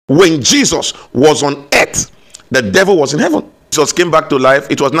when Jesus was on earth, the devil was in heaven. Jesus came back to life.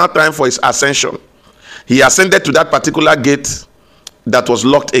 It was now time for his ascension. He ascended to that particular gate that was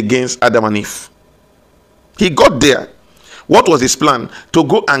locked against Adam and Eve. He got there. What was his plan? To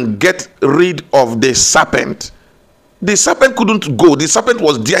go and get rid of the serpent. The serpent couldn't go. The serpent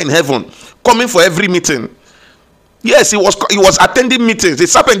was there in heaven, coming for every meeting. Yes, he was attending meetings. The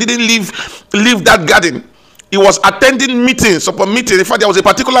serpent didn't leave that garden. He was attending meetings upon meetings. In fact, there was a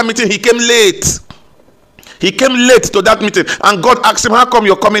particular meeting. He came late. He came late to that meeting, and God asked him, "How come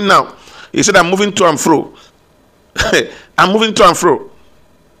you're coming now?" He said, "I'm moving to and fro." I'm moving to and fro.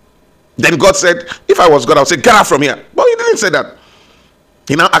 Then God said, "If I was God, I would say, get out from here." But he didn't say that.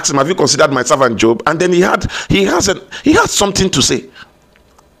 He now asked him, "Have you considered my servant Job?" And then he had something to say.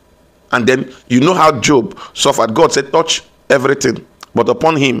 And then you know how Job suffered. God said, "Touch everything, but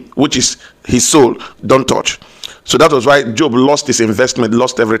upon him, which is his soul, don't touch." So that was why Job lost his investment,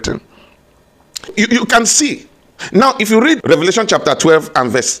 lost everything. You can see. Now, if you read Revelation chapter 12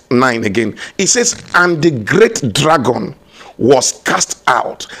 and verse 9 again, it says, "And the great dragon was cast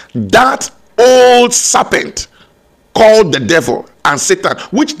out, that old serpent called the devil and Satan,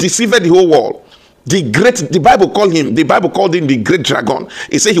 which deceived the whole world." The Bible called him the great dragon.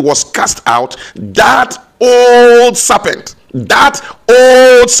 It said he was cast out, that old serpent.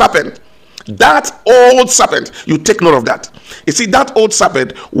 You take note of that. You see, that old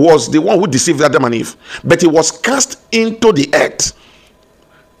serpent was the one who deceived Adam and Eve, but he was cast into the earth.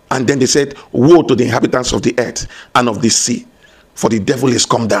 And then they said, "Woe to the inhabitants of the earth and of the sea, for the devil is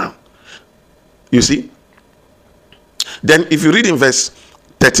come down." You see? Then if you read in verse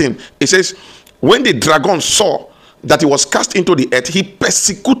 13, it says, "When the dragon saw that he was cast into the earth, he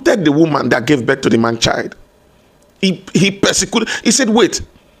persecuted the woman that gave birth to the man child." He persecuted. He said, "Wait,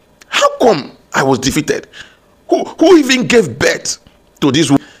 how come I was defeated? Who even gave birth to this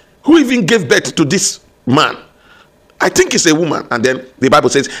woman? Who even gave birth to this man? I think it's a woman." And then the Bible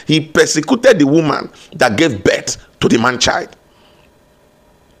says he persecuted the woman that gave birth to the man child.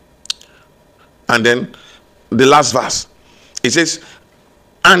 And then the last verse, it says,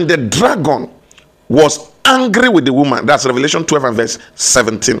 "And the dragon was angry with the woman." That's Revelation 12 and verse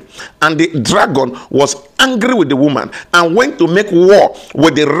 17. "And the dragon was angry with the woman and went to make war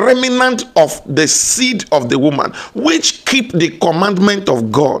with the remnant of the seed of the woman, which keep the commandment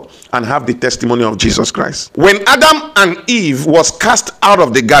of God and have the testimony of Jesus Christ." When Adam and Eve was cast out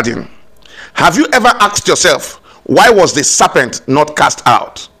of the garden, have you ever asked yourself, why was the serpent not cast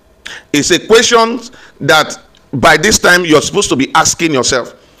out? It's a question that by this time you're supposed to be asking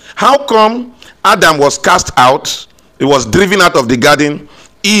yourself. How come Adam was cast out? He was driven out of the garden.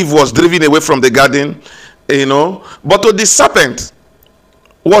 Eve was driven away from the garden, but to the serpent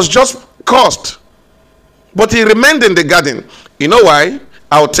was just cursed, but he remained in the garden. You know why?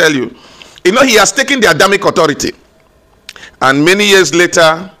 I'll tell you. He has taken the Adamic authority, and many years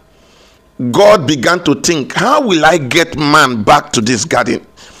later God began to think, how will I get man back to this garden?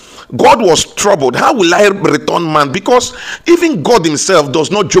 God was troubled. How will I return man? Because even God himself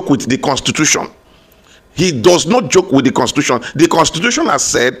does not joke with the constitution. He does not joke with the constitution. The constitution has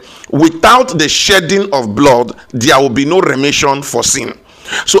said, without the shedding of blood, there will be no remission for sin.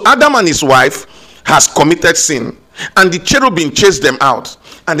 So Adam and his wife has committed sin, and the cherubim chased them out.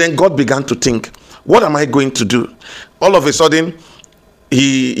 And then God began to think, what am I going to do? All of a sudden,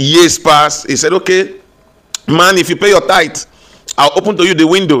 years passed. He said, okay, man, if you pay your tithe, I'll open to you the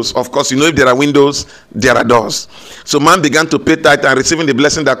windows. Of course, if there are windows, there are doors. So man began to pay tithe and receiving the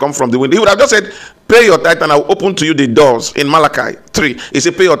blessing that come from the window. He would have just said, pay your tithe and I'll open to you the doors. In Malachi 3, he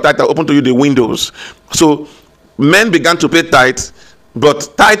said, pay your tithe, I'll open to you the windows. So men began to pay tithe,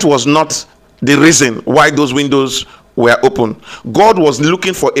 but tithe was not the reason why those windows were open. God was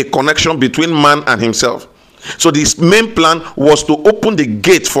looking for a connection between man and himself. So this main plan was to open the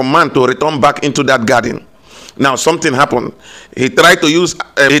gate for man to return back into that garden. Now something happened. He tried to use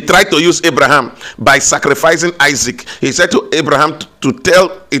Abraham by sacrificing Isaac. He said to Abraham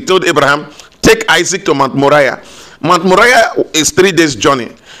he told Abraham, take Isaac to Mount Moriah. Mount Moriah is 3 days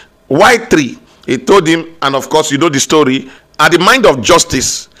journey. Why 3? He told him, and of course you know the story. At the mind of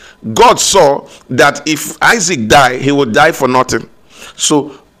justice, God saw that if Isaac died, he would die for nothing.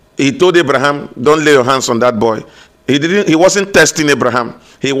 So he told Abraham, don't lay your hands on that boy. He wasn't testing Abraham.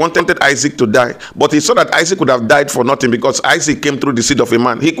 He wanted Isaac to die, but he saw that Isaac would have died for nothing because Isaac came through the seed of a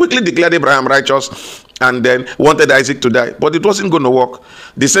man. He quickly declared Abraham righteous and then wanted Isaac to die, but it wasn't going to work.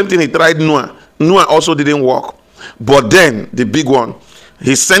 The same thing he tried Noah. Noah also didn't work. But then the big one,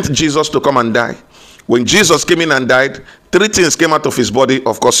 he sent Jesus to come and die. When Jesus came in and died, 3 things came out of his body.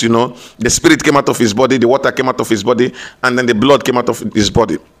 Of course, the spirit came out of his body, the water came out of his body, and then the blood came out of his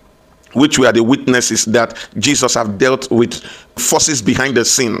body. which were the witnesses that Jesus have dealt with forces behind the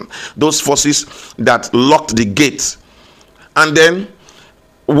scene, those forces that locked the gate. And then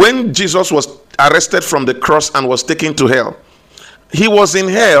when Jesus was arrested from the cross and was taken to hell, he was in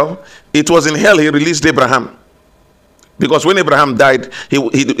hell. It was in hell he released Abraham, because when Abraham died,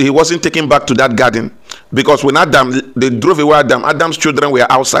 he wasn't taken back to that garden, because when they drove away Adam's children were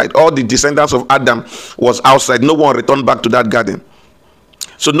outside. All the descendants of Adam was outside. No one returned back to that garden.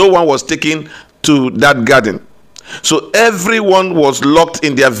 So no one was taken to that garden. So everyone was locked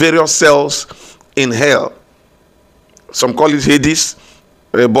in their various cells in hell. Some call it Hades,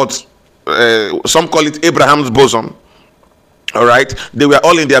 but some call it Abraham's bosom. All right, they were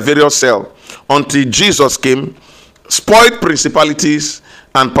all in their various cells until Jesus came, spoiled principalities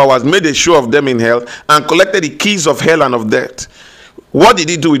and powers, made a show of them in hell, and collected the keys of hell and of death. What did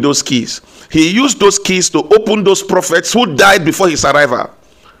he do with those keys? He used those keys to open those prophets who died before his arrival.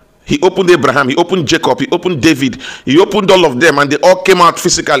 He opened Abraham, he opened Jacob, he opened David, he opened all of them, and they all came out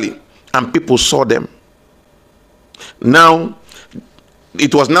physically, and people saw them. Now,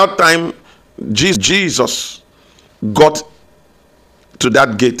 it was now time Jesus got to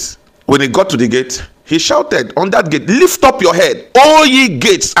that gate. When he got to the gate, he shouted on that gate, "Lift up your head, all ye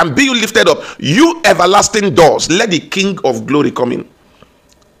gates, and be you lifted up, you everlasting doors. Let the King of glory come in."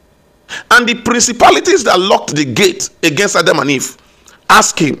 And the principalities that locked the gate against Adam and Eve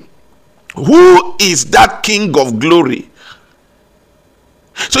asked him, "Who is that King of glory?"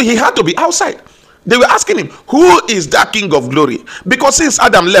 So he had to be outside. They were asking him, "Who is that King of glory?" Because since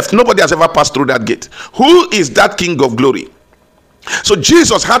Adam left, nobody has ever passed through that gate. Who is that King of glory? So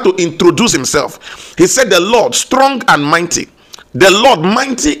Jesus had to introduce himself. He said, "The Lord strong and mighty, the Lord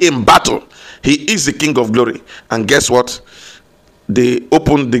mighty in battle. He is the King of glory." And guess what? They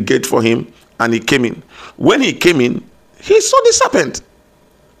opened the gate for him and he came in. When he came in, he saw the serpent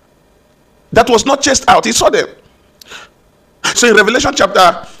that was not chased out. He saw them. So in Revelation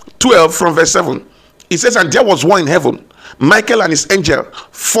chapter 12 from verse 7, it says, "And there was war in heaven. Michael and his angel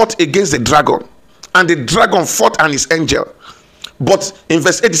fought against the dragon, and the dragon fought and his angel. But in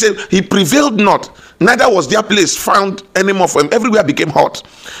verse 8 it says, he prevailed not, neither was their place found anymore for him. Everywhere became hot."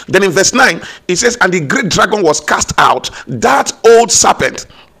 Then in verse 9 it says, "And the great dragon was cast out, that old serpent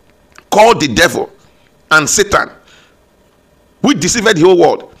called the devil and Satan, which deceived the whole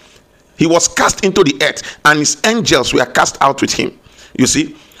world. He was cast into the earth, and his angels were cast out with him." You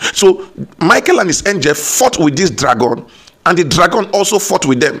see, so Michael and his angel fought with this dragon, and the dragon also fought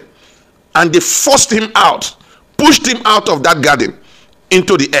with them, and they forced him out, pushed him out of that garden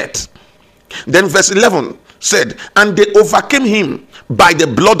into the earth. Then verse 11 said, "And they overcame him by the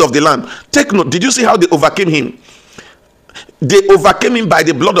blood of the Lamb." Take note, did you see how they overcame him? They overcame him by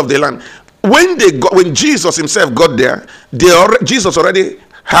the blood of the Lamb. When Jesus himself got there, Jesus already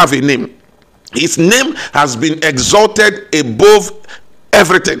have a name. His name has been exalted above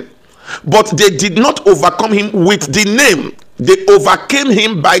everything. But they did not overcome him with the name. They overcame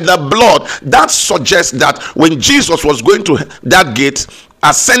him by the blood. That suggests that when Jesus was going to that gate,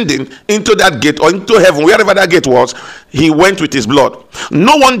 ascending into that gate or into heaven, wherever that gate was, he went with his blood.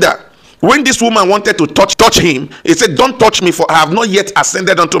 No wonder when this woman wanted to touch him, he said, "Don't touch me, for I have not yet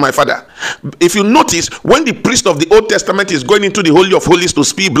ascended unto my Father." If you notice, when the priest of the Old Testament is going into the Holy of Holies to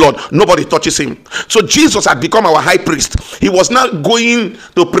spill blood, nobody touches him. So Jesus had become our high priest. He was now going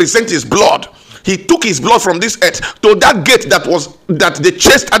to present his blood. He took his blood from this earth to that gate that they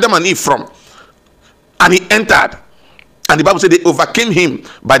chased Adam and Eve from, and he entered. And the Bible said they overcame him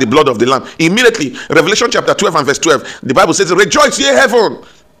by the blood of the Lamb. Immediately, Revelation chapter 12 and verse 12, the Bible says, "Rejoice, ye heaven,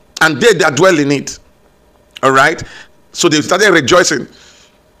 and they that dwell in it." All right, so they started rejoicing.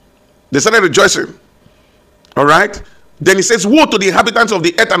 All right, then he says, "Woe to the inhabitants of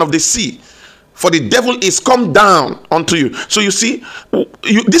the earth and of the sea, for the devil is come down unto you." So you see,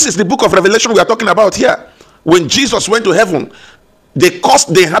 this is the book of Revelation we are talking about here. When Jesus went to heaven, they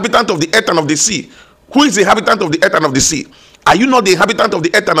cursed the inhabitant of the earth and of the sea. Who is the inhabitant of the earth and of the sea? Are you not the inhabitant of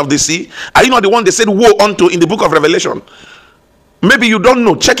the earth and of the sea? Are you not the one they said woe unto in the book of Revelation? Maybe you don't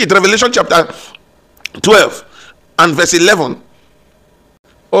know. Check it. Revelation chapter 12 and verse 11.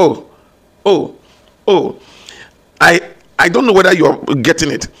 I don't know whether you're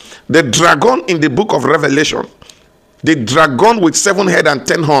getting it. The dragon in the book of Revelation, the dragon with 7 heads and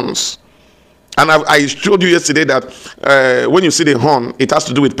 10 horns. And I showed you yesterday that when you see the horn, it has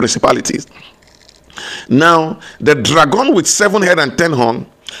to do with principalities. Now, the dragon with 7 heads and 10 horns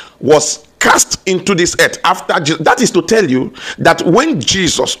was cast into this earth after Jesus. That is to tell you that when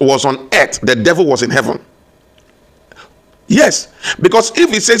Jesus was on earth, the devil was in heaven. Yes, because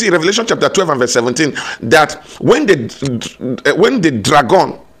if it says in Revelation chapter 12 and verse 17 that when the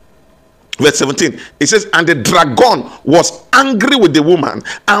dragon Verse 17, it says, and the dragon was angry with the woman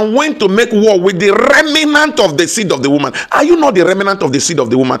and went to make war with the remnant of the seed of the woman. Are you not the remnant of the seed of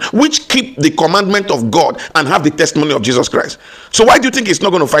the woman, which keep the commandment of God and have the testimony of Jesus Christ? So why do you think it's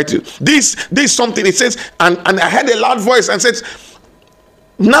not going to fight you? This is something. It says, and I heard a loud voice and says,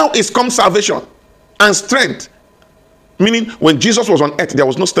 now is come salvation and strength. Meaning, when Jesus was on earth, there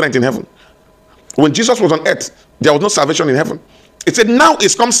was no strength in heaven. When Jesus was on earth, there was no salvation in heaven. It said, now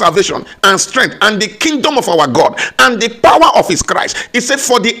is come salvation and strength and the kingdom of our God and the power of his Christ. It said,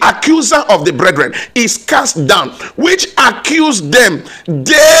 for the accuser of the brethren is cast down, which accused them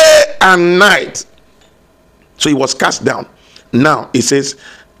day and night. So he was cast down. Now it says,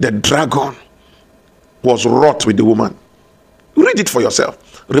 the dragon was wroth with the woman. Read it for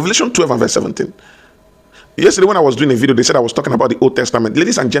yourself. Revelation 12 and verse 17. Yesterday when I was doing a video, they said I was talking about the Old Testament.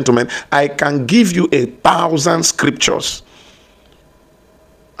 Ladies and gentlemen, I can give you 1,000 scriptures.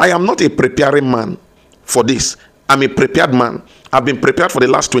 I am not a preparing man for this. I'm a prepared man. I've been prepared for the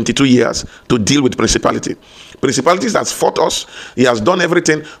last 22 years to deal with principality. Principalities has fought us. He has done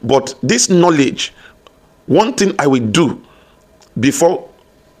everything. But this knowledge, one thing I will do before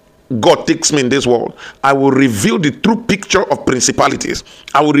God takes me in this world, I will reveal the true picture of principalities.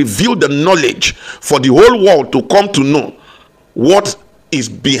 I will reveal the knowledge for the whole world to come to know what is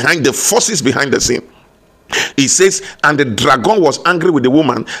behind the forces behind the scene. He says, and the dragon was angry with the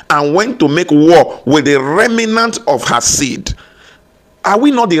woman and went to make war with the remnant of her seed. Are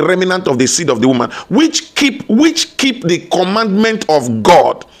we not the remnant of the seed of the woman, which keep the commandment of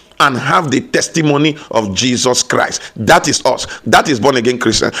God and have the testimony of Jesus Christ? That is us. That is born again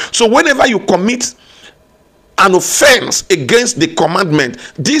Christian. So whenever you commit an offense against the commandment,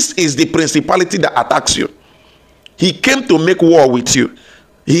 this is the principality that attacks you. He came to make war with you.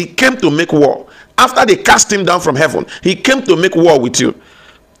 He came to make war. After they cast him down from heaven, he came to make war with you.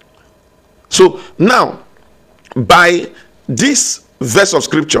 So now, by this verse of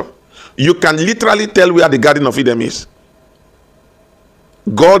scripture, you can literally tell where the Garden of Eden is.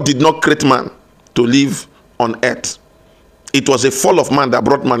 God did not create man to live on earth. It was a fall of man that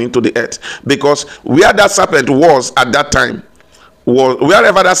brought man into the earth. Because where that serpent was at that time,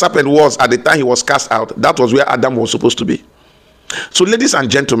 wherever that serpent was at the time he was cast out, that was where Adam was supposed to be. So ladies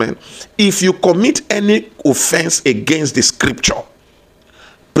and gentlemen, if you commit any offense against the scripture,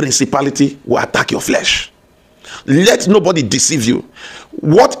 principality will attack your flesh. Let nobody deceive you.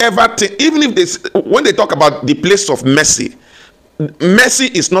 Whatever thing, even if when they talk about the place of mercy, mercy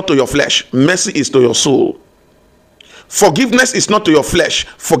is not to your flesh, mercy is to your soul. Forgiveness is not to your flesh,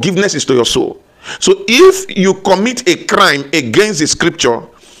 forgiveness is to your soul. So if you commit a crime against the scripture,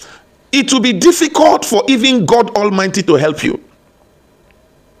 it will be difficult for even God Almighty to help you.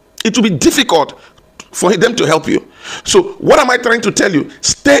 It will be difficult for them to help you. So what am I trying to tell you?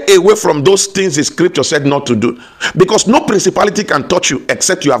 Stay away from those things the scripture said not to do, because no principality can touch you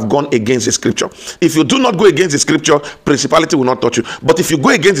except you have gone against the scripture. If you do not go against the scripture, principality will not touch you. But if you go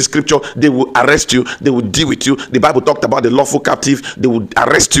against the scripture, they will arrest you, they will deal with you. The Bible talked about the lawful captive. They will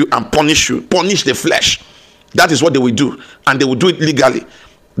arrest you and punish you, punish the flesh. That is what they will do, and they will do it legally.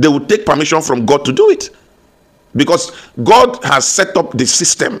 They will take permission from God to do it, because God has set up the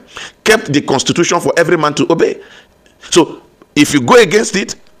system, kept the constitution for every man to obey. So if you go against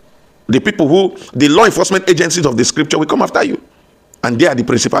it, the law enforcement agencies of the scripture will come after you, and they are the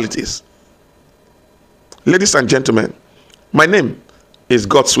principalities. Ladies and gentlemen, my name is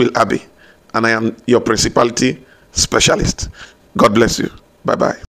God's Will Abbey, and I am your principality specialist. God bless you. Bye-bye.